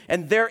you,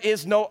 and there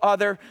is no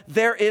other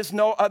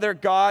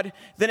God.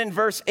 Then in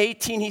verse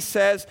 18, he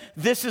says,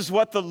 this is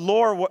what the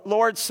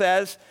Lord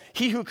says,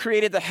 he who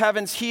created the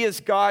heavens, he is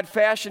God,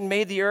 fashioned,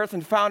 made the earth,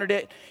 and founded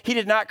it. He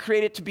did not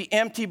create it to be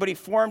empty, but he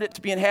formed it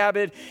to be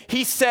inhabited.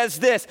 He says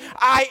this,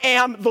 I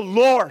am the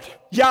Lord,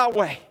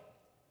 Yahweh,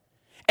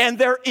 and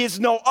there is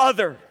no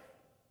other.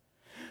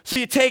 So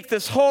you take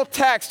this whole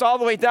text all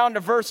the way down to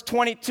verse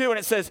 22, and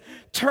it says,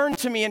 turn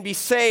to me and be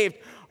saved,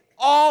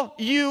 all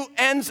you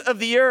ends of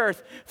the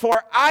earth,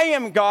 for I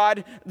am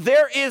God,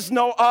 there is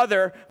no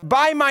other.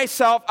 By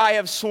myself I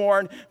have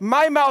sworn,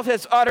 my mouth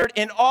has uttered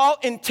in all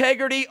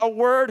integrity a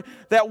word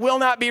that will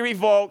not be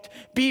revoked.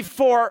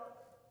 Before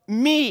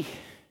me,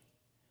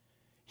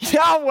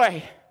 Yahweh,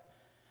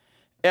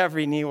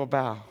 every knee will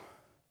bow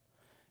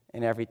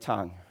and every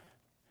tongue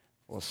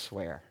will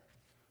swear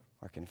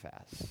or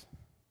confess.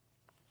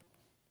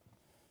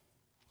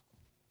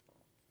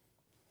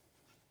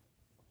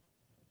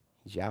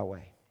 He's Yahweh.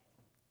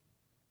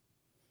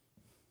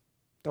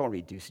 Don't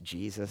reduce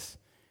Jesus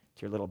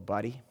to your little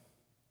buddy.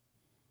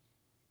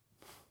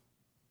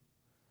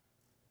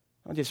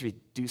 Don't just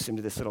reduce him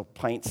to this little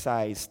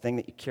pint-sized thing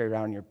that you carry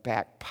around in your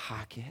back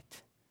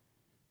pocket.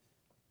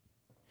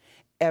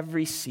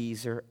 Every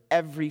Caesar,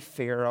 every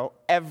Pharaoh,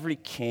 every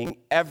king,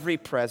 every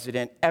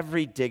president,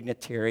 every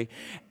dignitary,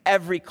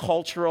 every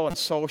cultural and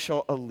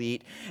social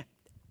elite,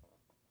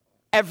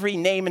 every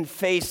name and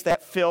face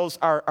that fills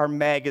our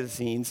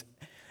magazines,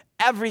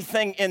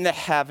 everything in the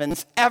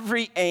heavens,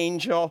 every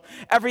angel,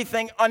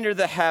 everything under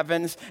the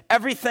heavens,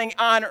 everything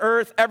on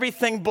earth,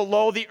 everything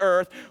below the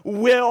earth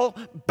will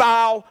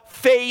bow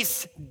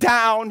face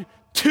down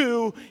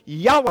to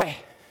Yahweh,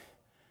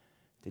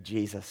 to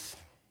Jesus.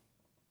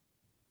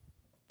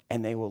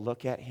 And they will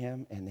look at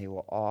him and they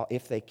will all,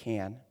 if they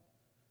can,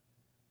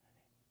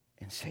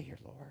 and say, you're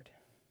Lord.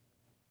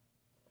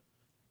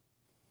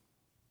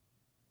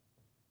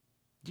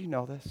 Do you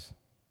know this?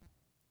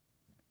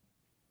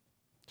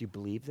 Do you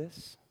believe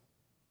this?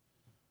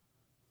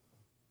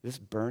 Does this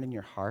burn in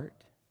your heart?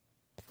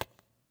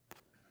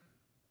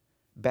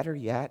 Better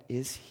yet,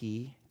 is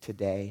he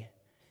today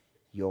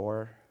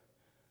your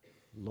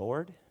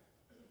Lord?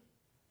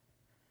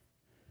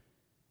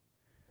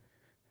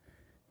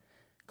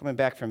 Coming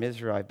back from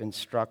Israel, I've been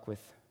struck with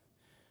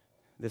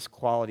this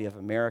quality of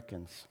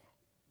Americans.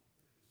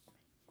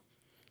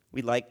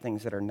 We like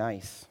things that are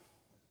nice.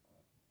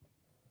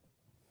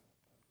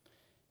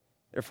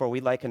 Therefore, we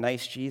like a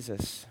nice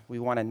Jesus. We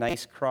want a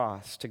nice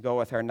cross to go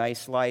with our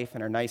nice life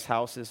and our nice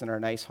houses and our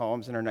nice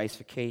homes and our nice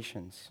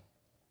vacations.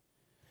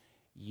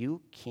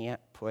 You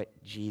can't put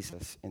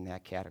Jesus in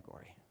that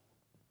category.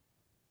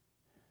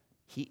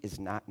 He is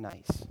not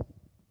nice.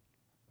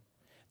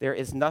 There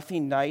is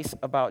nothing nice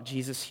about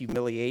Jesus'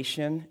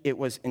 humiliation. It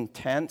was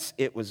intense,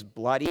 it was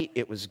bloody,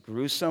 it was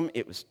gruesome,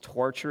 it was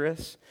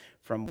torturous,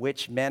 from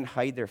which men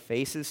hide their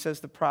faces, says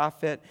the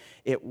prophet.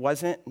 It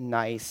wasn't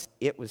nice,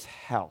 it was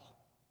hell.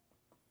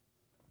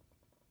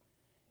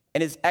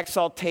 And his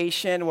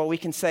exaltation, well, we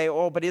can say,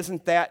 oh, but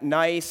isn't that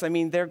nice? I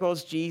mean, there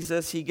goes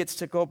Jesus. He gets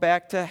to go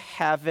back to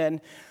heaven.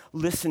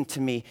 Listen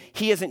to me.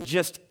 He isn't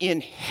just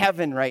in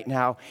heaven right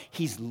now.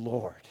 He's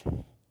Lord.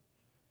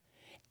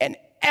 And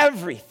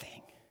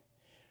everything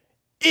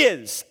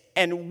is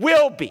and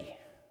will be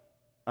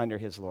under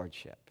his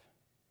lordship.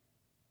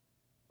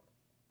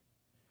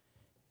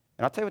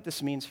 And I'll tell you what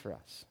this means for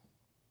us.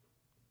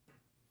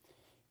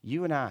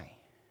 You and I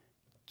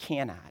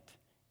cannot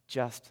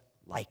just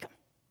like him.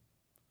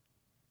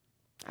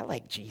 I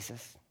like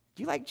Jesus.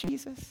 Do you like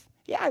Jesus?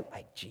 Yeah, I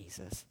like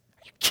Jesus.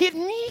 Are you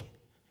kidding me?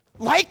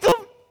 Like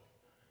him?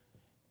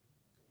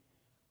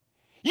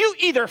 You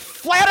either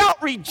flat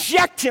out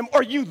reject him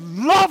or you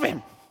love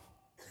him.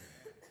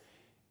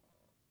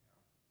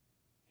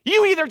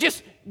 You either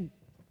just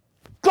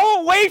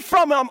go away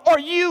from him or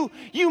you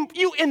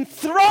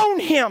enthrone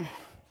him.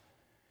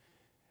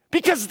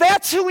 Because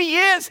that's who he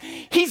is.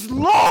 He's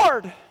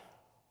Lord.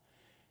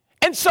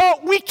 And so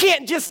we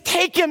can't just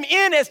take him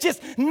in as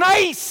just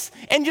nice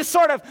and just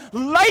sort of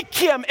like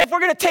him. If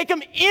we're going to take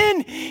him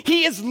in,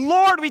 he is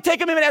Lord. We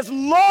take him in as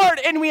Lord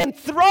and we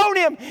enthrone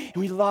him and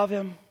we love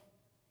him.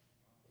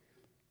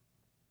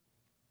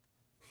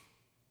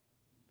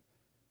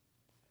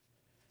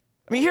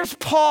 I mean, here's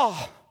Paul.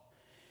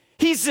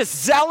 He's this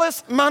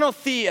zealous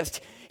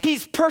monotheist.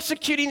 He's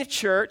persecuting the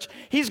church.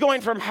 He's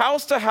going from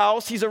house to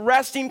house. He's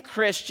arresting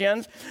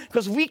Christians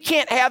because we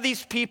can't have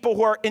these people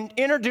who are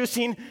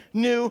introducing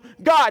new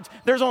gods.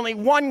 There's only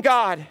one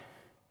God.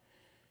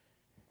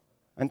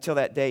 Until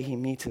that day he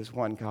meets his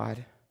one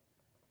God.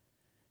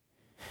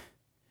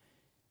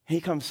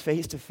 He comes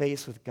face to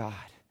face with God.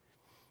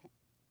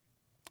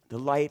 The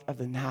light of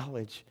the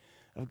knowledge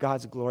of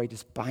God's glory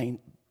just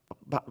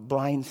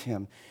blinds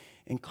him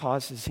and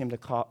causes him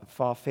to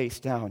fall face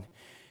down.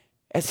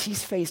 As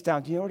he's face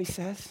down, do you know what he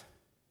says?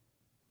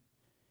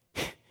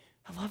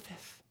 I love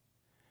this.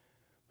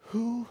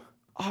 Who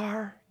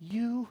are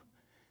you,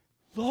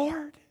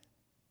 Lord?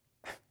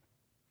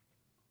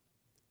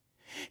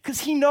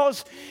 Because he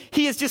knows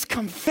he has just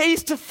come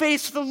face to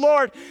face with the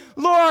Lord.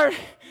 Lord,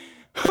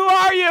 who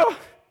are you?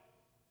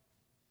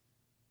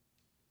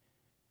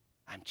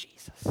 I'm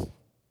Jesus. And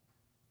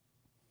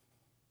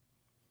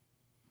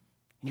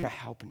you're not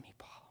helping me,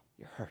 Paul.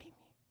 You're hurting me.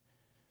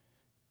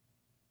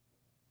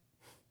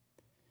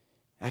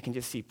 I can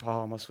just see Paul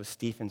almost with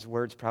Stephen's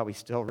words probably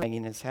still ringing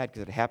in his head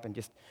because it happened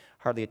just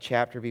hardly a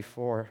chapter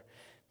before.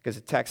 Because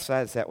the text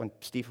says that when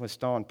Stephen was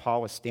stoned,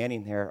 Paul was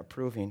standing there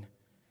approving.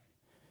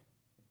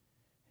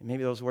 And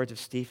maybe those words of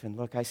Stephen,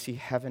 look, I see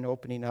heaven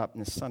opening up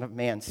and the Son of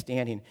Man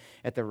standing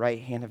at the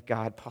right hand of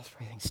God. Paul's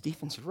probably thinking,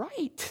 Stephen's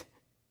right.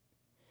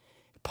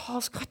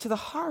 Paul's cut to the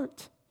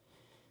heart.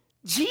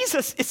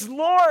 Jesus is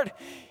Lord.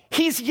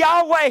 He's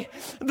Yahweh,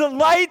 the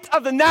light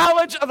of the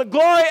knowledge of the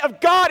glory of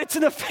God. It's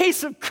in the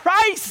face of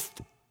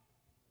Christ.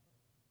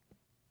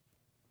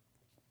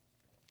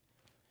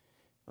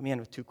 Let me end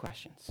with two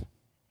questions.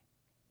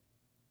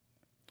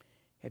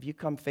 Have you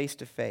come face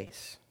to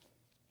face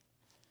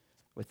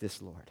with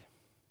this Lord?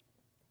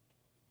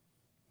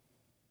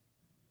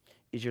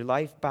 Is your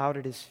life bowed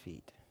at his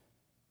feet?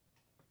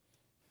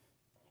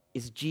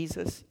 Is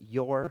Jesus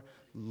your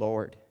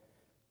Lord?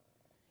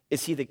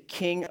 Is he the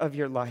king of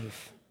your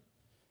life?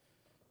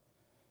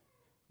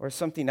 Or is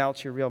something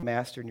else your real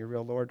master and your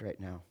real Lord right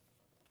now?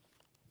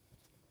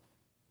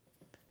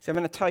 See, I'm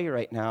going to tell you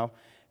right now,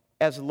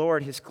 as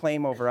Lord, his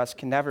claim over us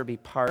can never be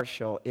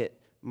partial. It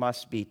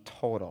must be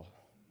total.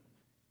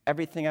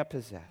 Everything I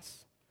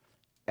possess,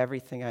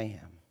 everything I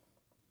am,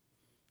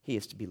 he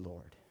is to be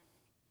Lord.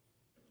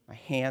 My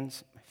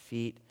hands, my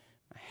feet,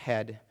 my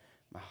head,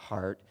 my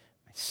heart,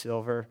 my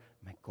silver,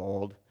 my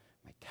gold,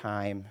 my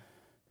time,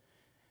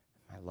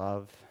 my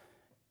love,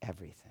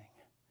 everything.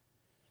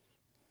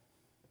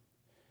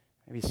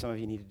 Maybe some of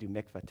you need to do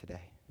mikvah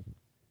today.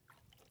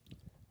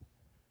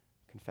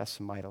 Confess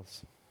some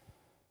idols.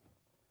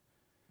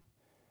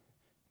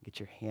 Get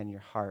your hand,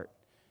 your heart,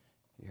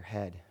 your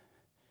head.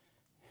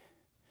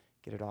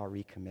 Get it all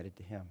recommitted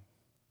to him.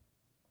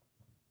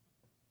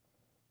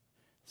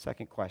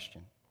 Second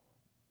question. Do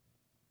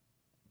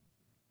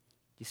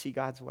you see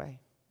God's way?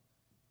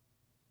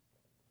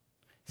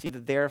 See, the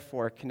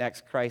therefore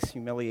connects Christ's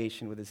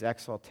humiliation with his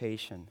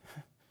exaltation.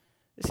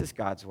 This is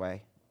God's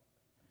way.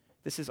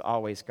 This is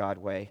always God's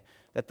way.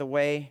 That the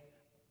way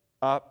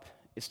up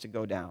is to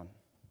go down.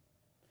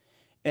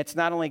 And it's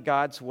not only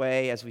God's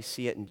way as we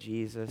see it in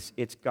Jesus,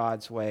 it's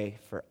God's way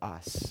for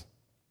us.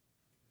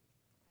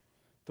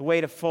 The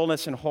way to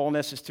fullness and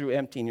wholeness is through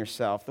emptying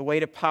yourself. The way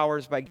to power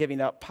is by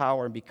giving up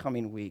power and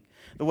becoming weak.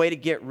 The way to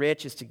get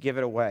rich is to give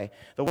it away.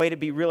 The way to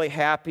be really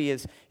happy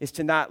is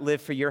to not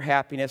live for your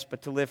happiness,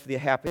 but to live for the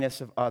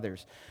happiness of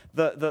others.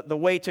 The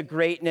way to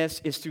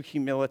greatness is through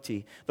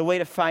humility. The way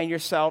to find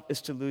yourself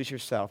is to lose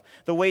yourself.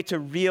 The way to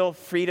real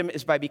freedom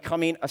is by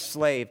becoming a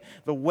slave.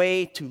 The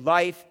way to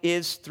life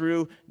is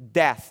through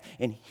death.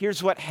 And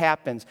here's what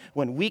happens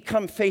when we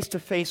come face to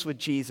face with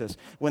Jesus.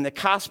 When the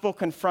gospel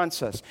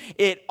confronts us,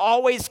 it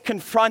always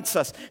confronts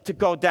us to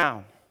go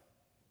down.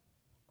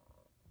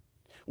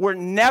 We're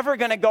never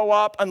going to go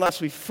up unless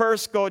we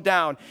first go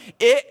down.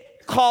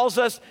 It calls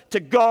us to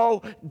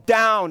go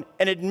down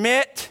and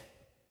admit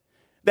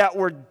that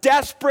we're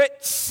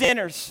desperate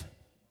sinners,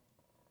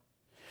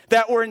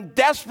 that we're in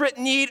desperate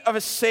need of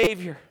a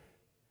Savior.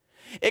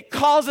 It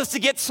calls us to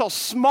get so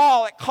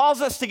small. It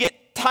calls us to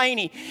get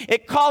tiny.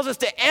 It calls us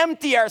to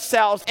empty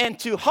ourselves and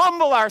to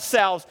humble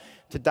ourselves,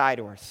 to die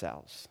to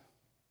ourselves.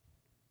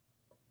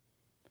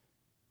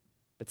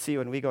 But see,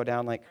 when we go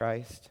down like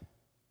Christ,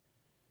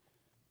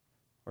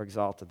 we're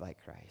exalted like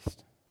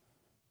Christ.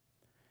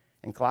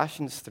 And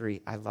Colossians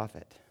 3, I love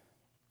it,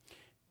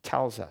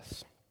 tells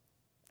us,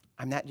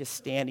 I'm not just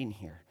standing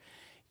here.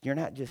 You're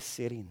not just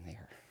sitting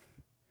there.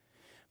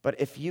 But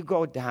if you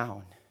go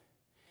down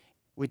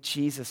with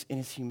Jesus in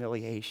his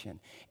humiliation,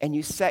 and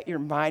you set your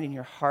mind and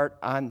your heart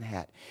on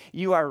that,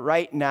 you are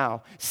right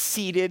now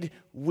seated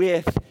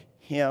with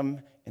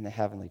him in the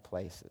heavenly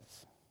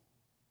places.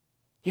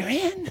 You're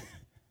in.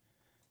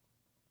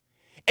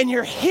 And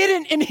you're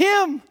hidden in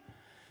him.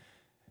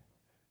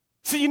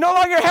 So you no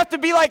longer have to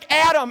be like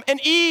Adam and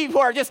Eve, who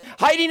are just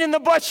hiding in the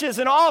bushes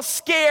and all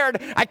scared.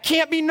 I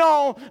can't be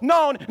known.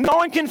 No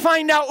one can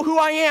find out who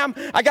I am.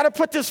 I got to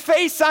put this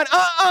face on.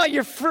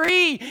 You're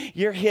free.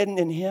 You're hidden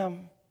in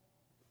him.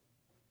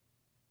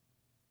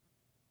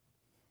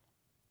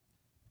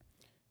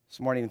 This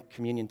morning,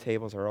 communion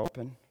tables are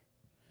open.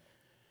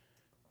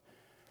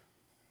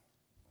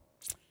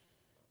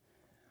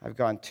 I've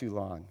gone too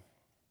long.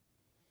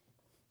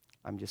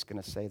 I'm just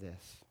going to say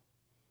this.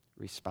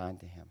 Respond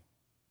to him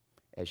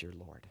as your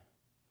Lord.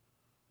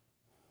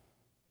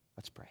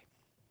 Let's pray.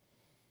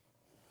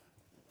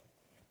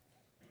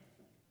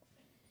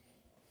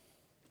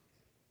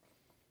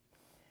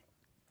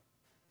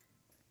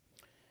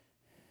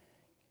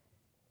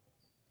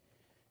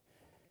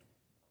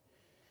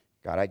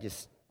 God, I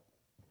just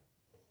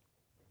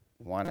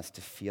want us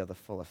to feel the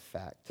full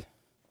effect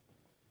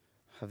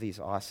of these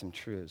awesome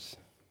truths.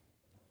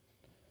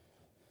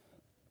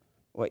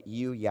 What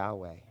you,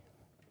 Yahweh,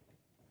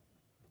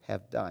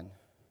 have done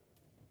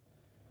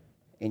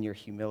in your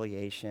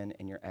humiliation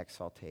and your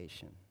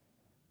exaltation.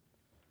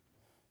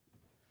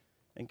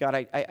 And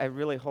God, I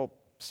really hope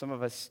some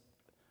of us,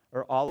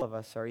 or all of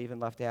us, are even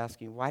left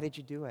asking, why did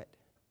you do it?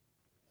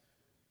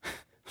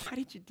 Why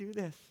did you do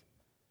this?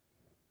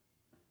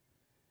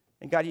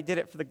 And God, you did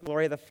it for the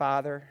glory of the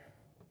Father,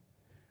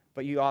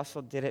 but you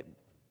also did it,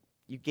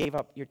 you gave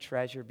up your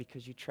treasure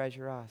because you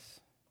treasure us.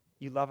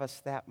 You love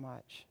us that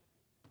much.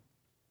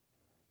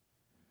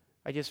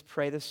 I just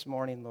pray this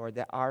morning, Lord,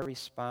 that our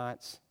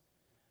response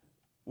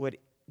would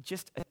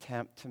just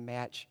attempt to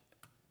match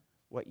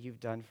what you've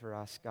done for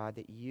us, God,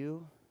 that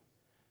you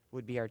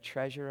would be our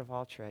treasure of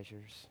all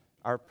treasures,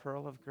 our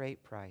pearl of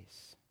great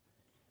price.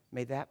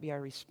 May that be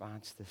our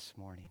response this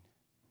morning.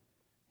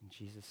 In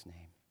Jesus'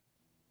 name.